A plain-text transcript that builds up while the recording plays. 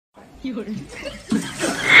You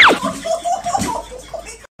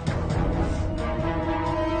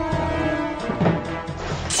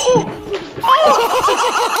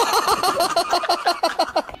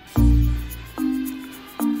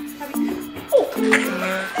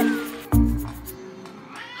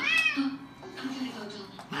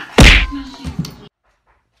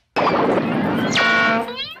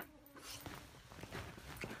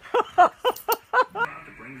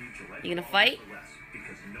gonna fight?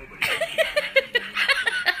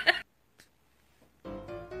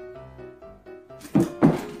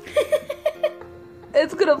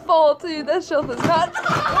 It's gonna fall too. That shelf is not.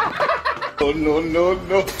 Oh no no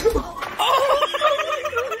no!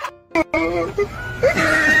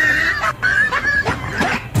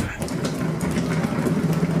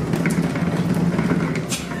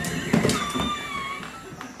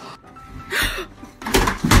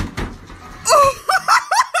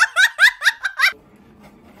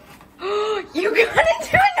 You got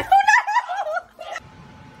into it.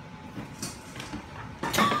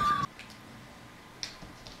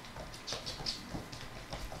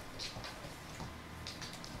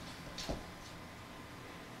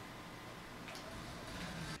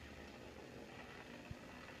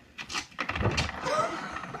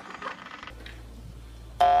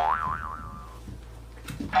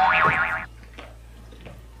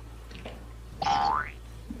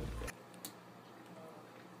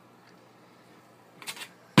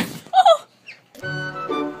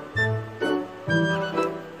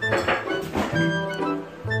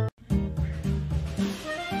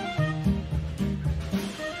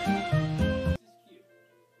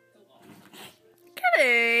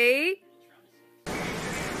 Kitty.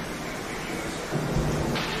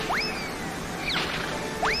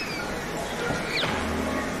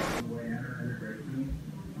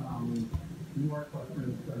 More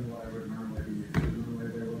questions than what I would normally be using. Normally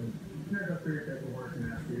they would go through your paperwork and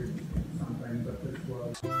ask you something, but this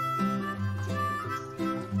was...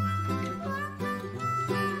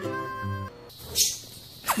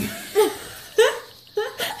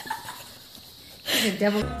 The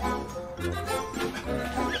devil.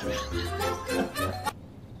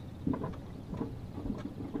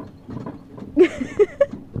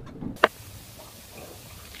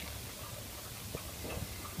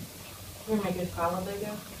 You're gonna make it follow,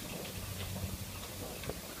 bigger.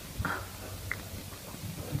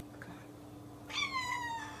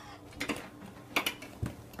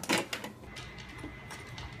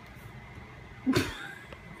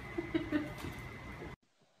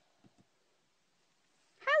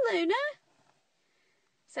 Hi, Luna.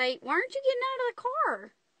 Say, why aren't you getting out of the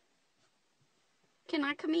car? Can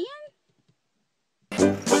I come in?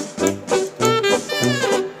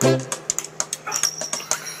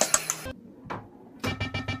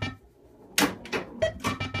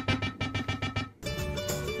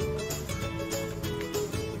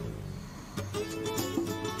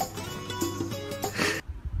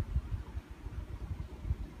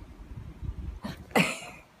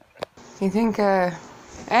 You think,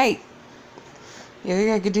 hey, you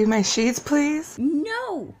think I could do my sheets, please?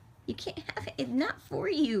 No, you can't have it. It's not for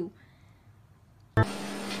you.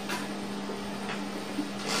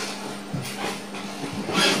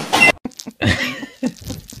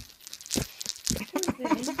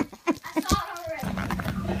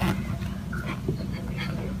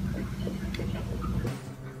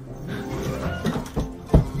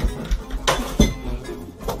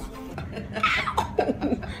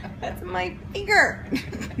 That's my finger.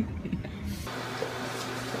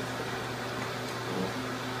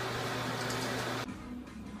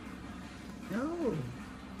 Oh!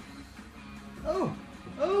 Oh!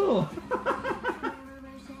 Oh!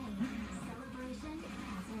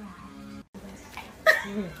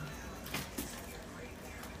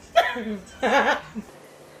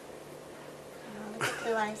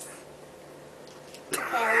 Blue eyes.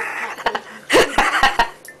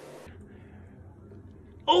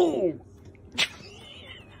 Oh!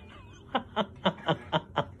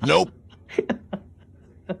 Nope.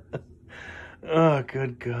 Oh,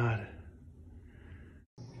 good God.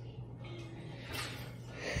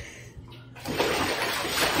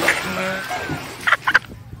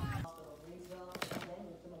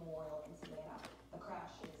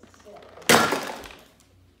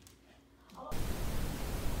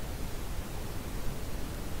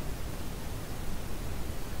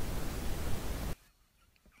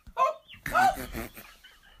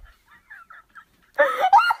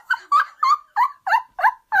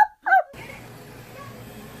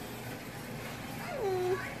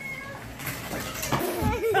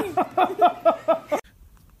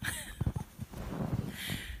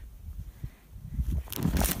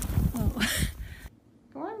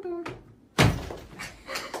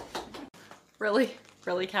 Really?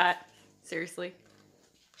 Really, cat? Seriously?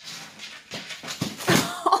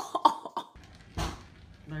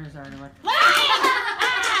 There's already one.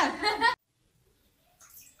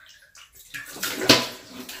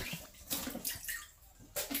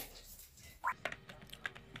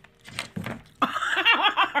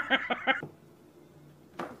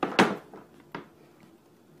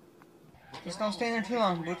 Just don't stay there too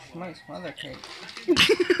long, Butch. You might smother the cake.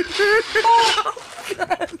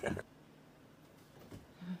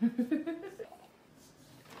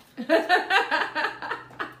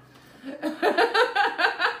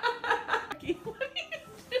 What are you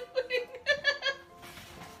doing?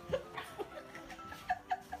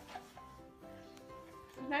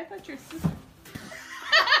 And I thought your sister.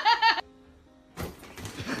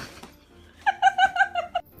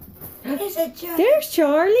 There's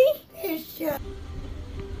Charlie. You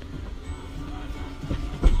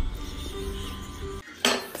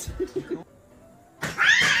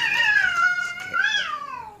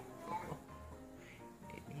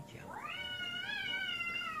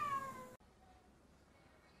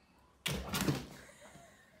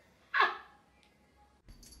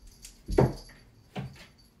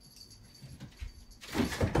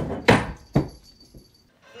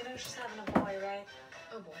know she's having a boy, right?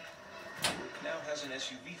 Oh boy. Now has an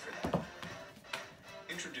SUV for that.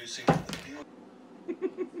 Introducing the beautiful.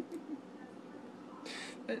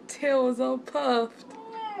 That tail was all puffed.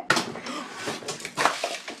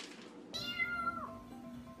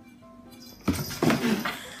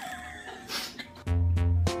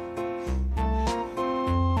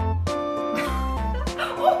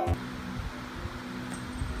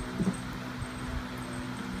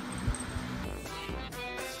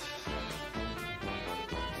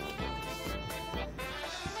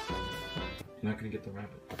 You're not gonna get the rabbit.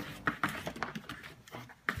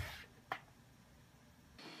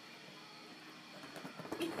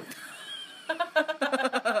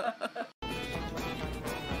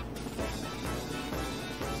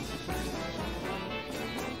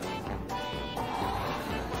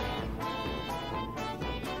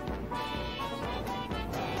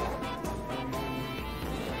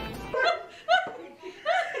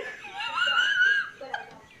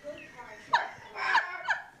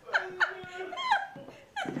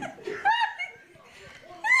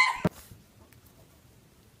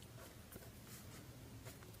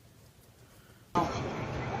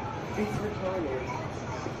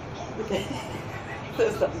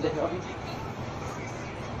 Put something down.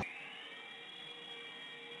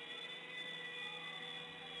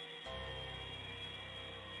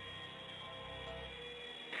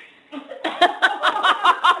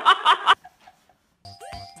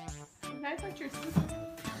 I thought your sister.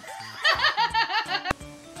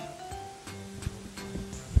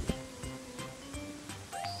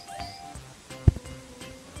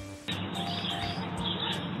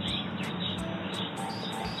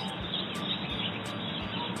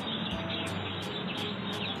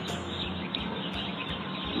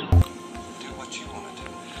 Do what you want to do.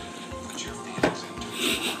 Put your feelings into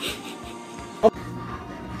it.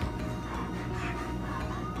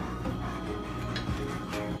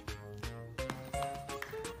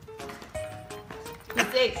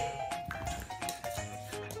 Six.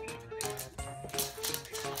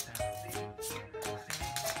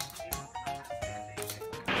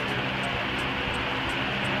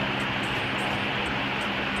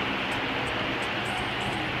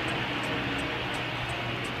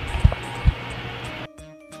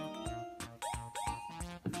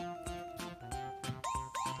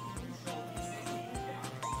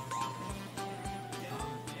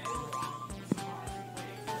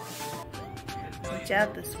 Watch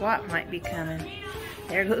out, the SWAT might be coming.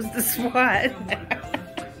 There goes the SWAT.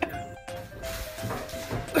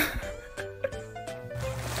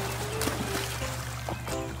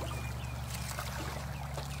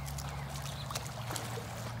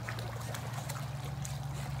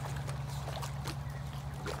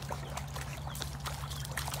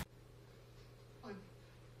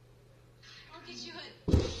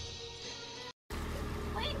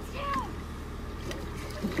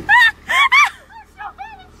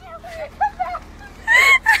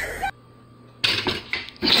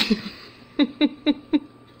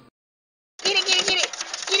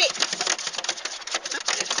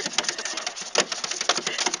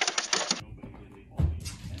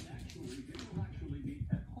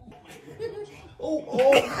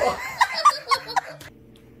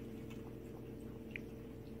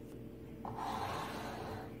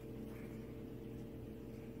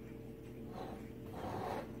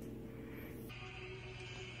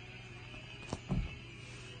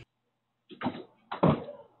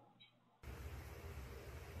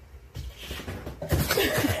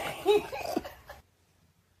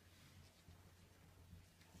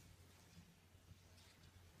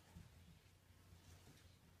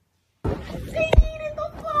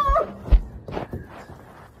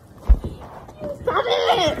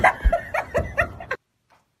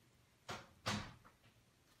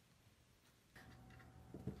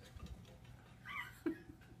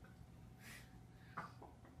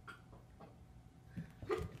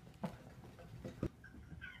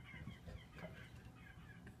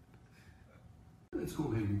 Let's go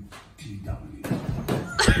ahead and TW.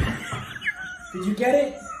 Did you get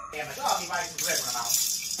it? Damn it. Oh, he buys some red one out.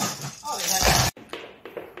 Oh, they had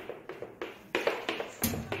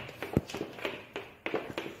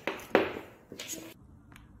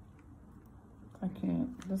I can't.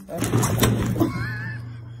 This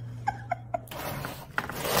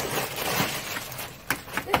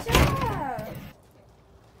Good job.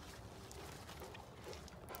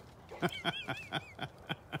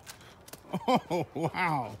 Oh,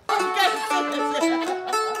 wow.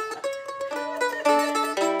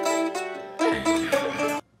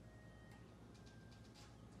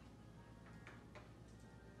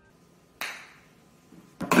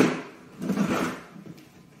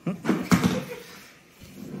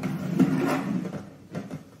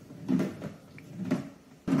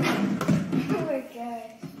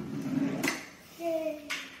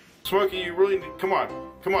 Smokey, you really need, come on,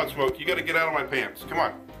 Smokey, you gotta get out of my pants, come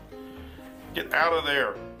on. Get out of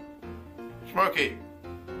there. Smokey,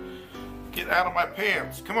 get out of my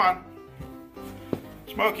pants, come on.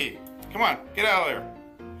 Smokey, come on, get out of there.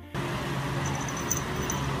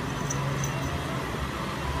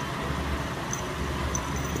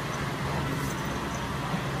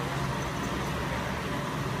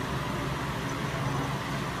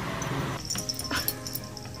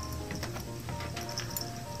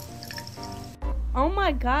 Oh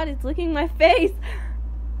my god, it's licking my face.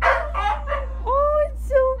 Oh, it's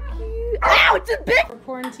so cute. Ow, it's a big. We're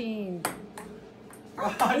quarantined.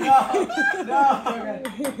 Oh, no!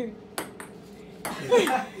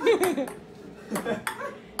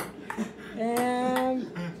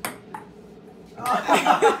 And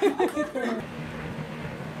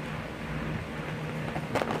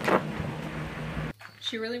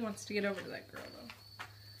She really wants to get over to that girl, though.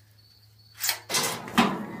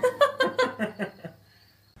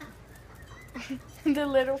 The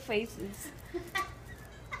little faces.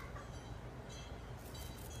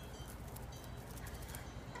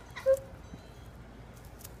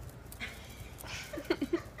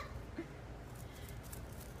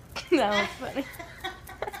 That was funny.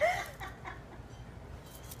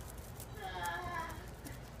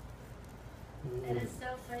 That is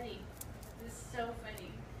so funny. This is so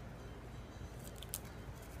funny.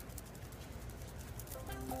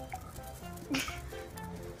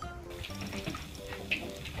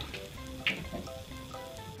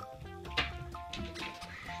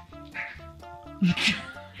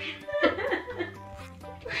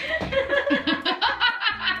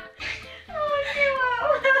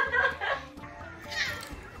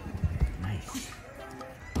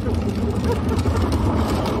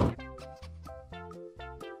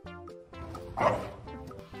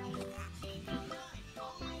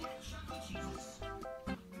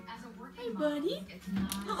 Hey, buddy.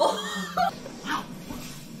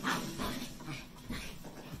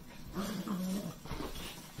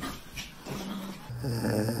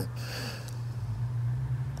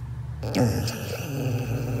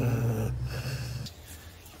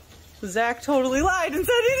 Zach totally lied and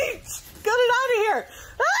said he got it out of here.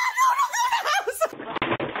 Ah, no, go in the house.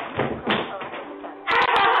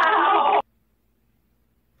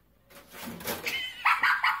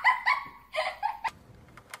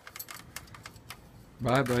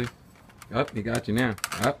 Bye, buddy. Up, he got you now.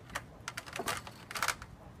 Up.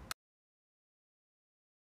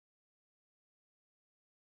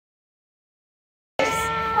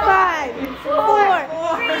 5, 4,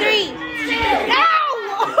 3, 2, no!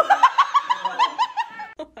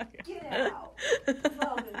 Get out.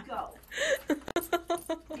 Logan, go.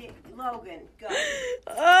 Logan, go.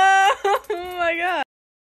 Oh my god.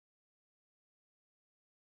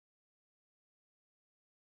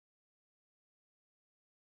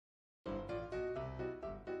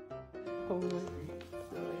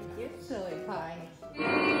 you silly pie. For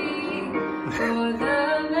the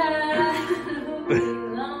man who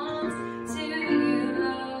belongs to you,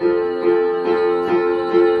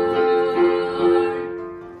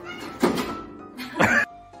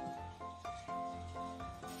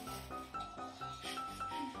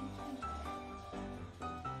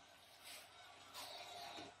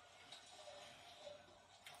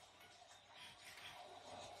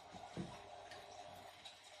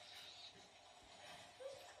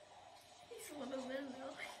 He's a little bit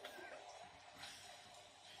though.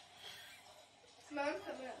 Mom's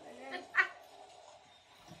coming up my neck.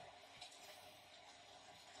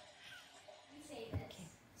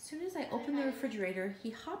 As soon as I open the refrigerator, he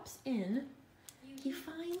hops in. He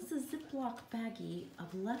finds a Ziploc baggie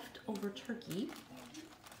of leftover turkey.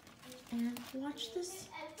 And watch this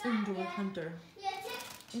indoor hunter.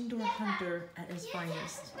 Indoor hunter at his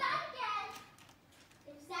finest.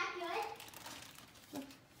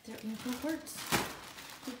 It works.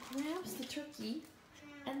 He grabs the turkey,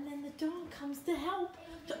 and then the dog comes to help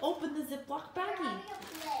to open the Ziploc baggie.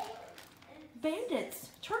 Bandits.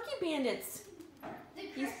 Turkey bandits.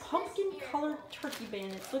 These pumpkin-colored turkey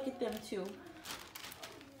bandits. Look at them, too.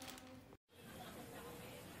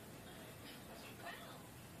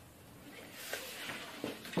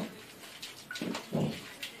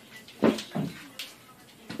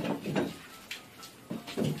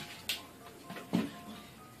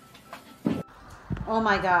 Oh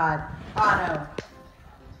my God, Otto.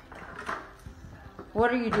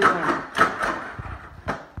 What are you doing?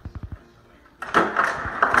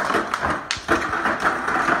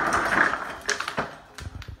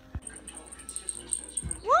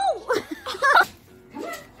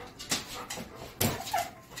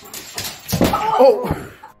 Oh!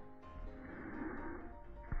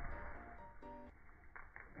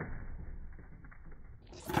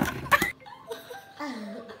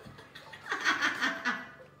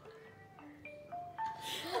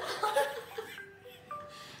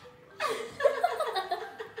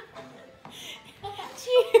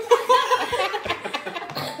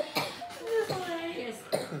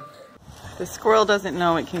 The squirrel doesn't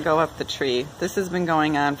know it can go up the tree. This has been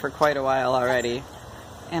going on for quite a while already,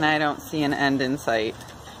 and I don't see an end in sight.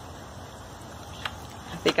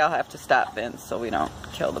 I think I'll have to stop Vince so we don't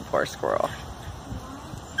kill the poor squirrel.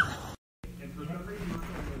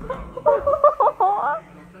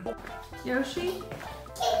 Yoshi,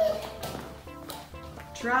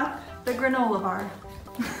 drop the granola bar.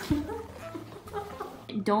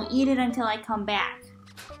 Don't eat it until I come back.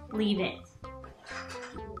 Leave it.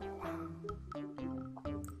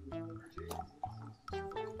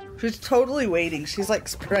 She's totally waiting. She's like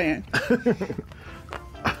spraying.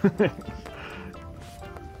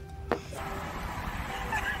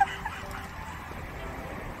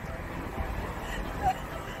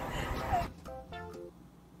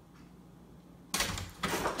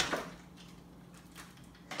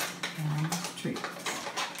 Treat.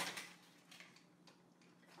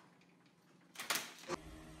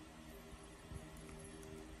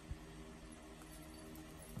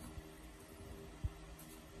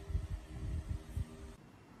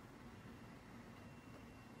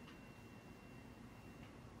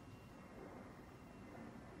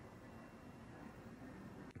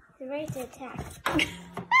 You're ready to attack.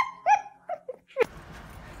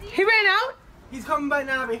 He ran out? He's coming by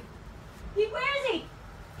Navi. Where is he?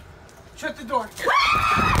 Shut the door.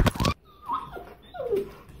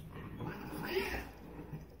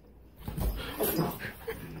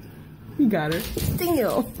 You got her.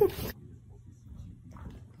 Steal.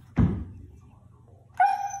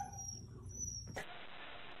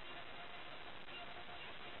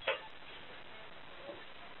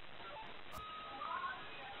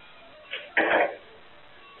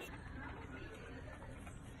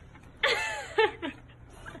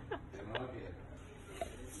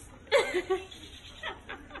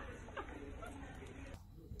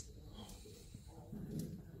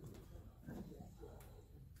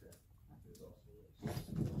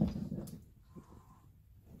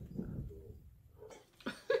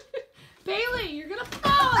 Bailey, you're gonna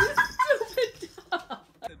fall, you stupid dog.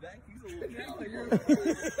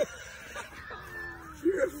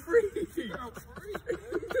 You're a freak.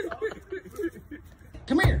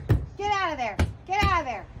 Come here. Get out of there. Get out of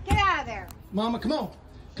there. Get out of there. Mama, come on.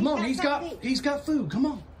 Come on, he's got food. Come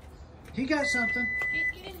on. He got something.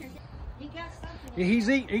 Get in here. He got something. Yeah,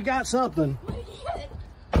 he got something.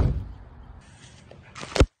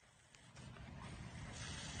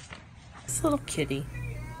 This little kitty.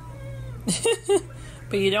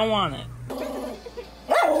 But you don't want it.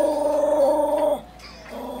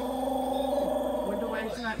 Wonder why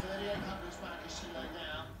it's not.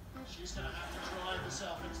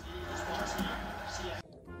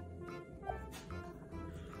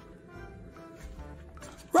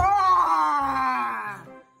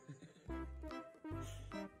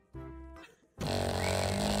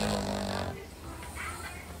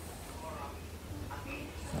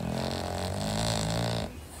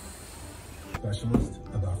 Specialist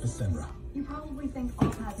about Fasenra. You probably think all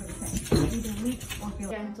cats are the same. Either weak or feel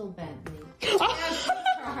Gentle Bentley.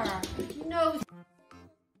 no.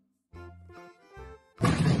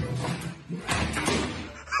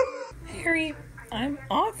 Harry, I'm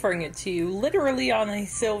offering it to you literally on a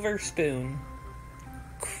silver spoon.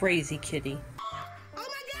 Crazy kitty. Oh my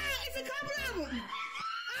God, it's a couple of them.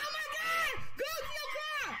 Oh my God, go to your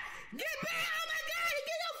car. Get back. Oh my God,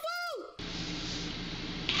 get your food.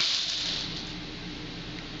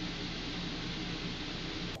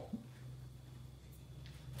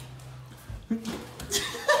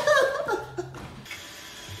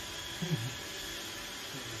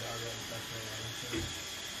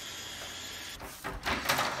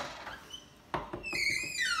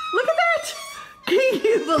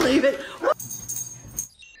 believe it.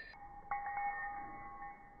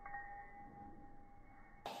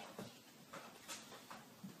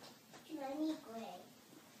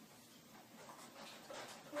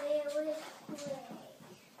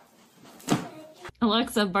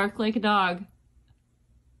 Alexa, bark like a dog.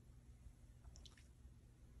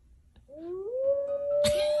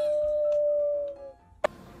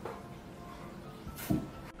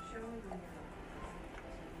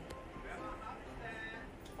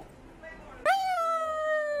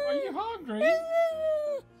 Are you hungry?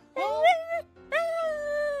 Oh.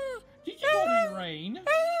 Did you go in the rain?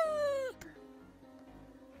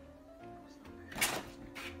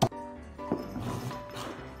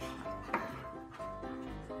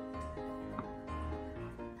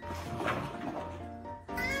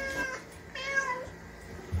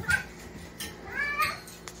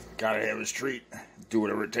 Gotta have his treat. Do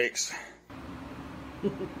whatever it takes.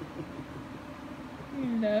 Love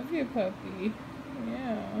you, puppy.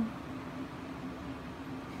 Yeah.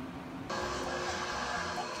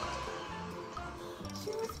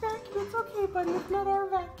 She was vacuum. It's okay, buddy. It's not our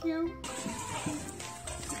vacuum.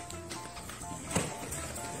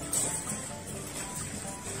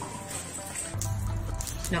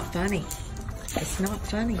 It's not funny. It's not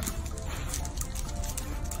funny.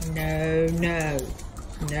 No, no,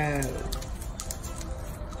 no.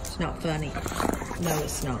 It's not funny. No,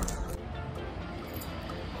 it's not.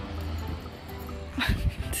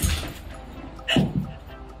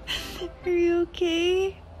 Are you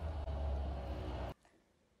okay?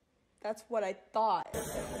 That's what I thought.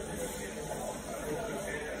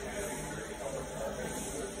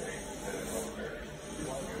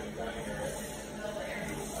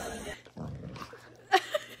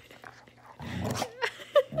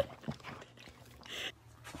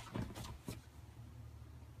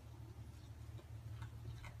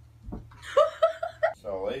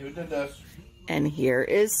 Sully, who did this? And here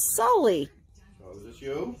is Sully. So is this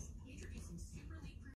you?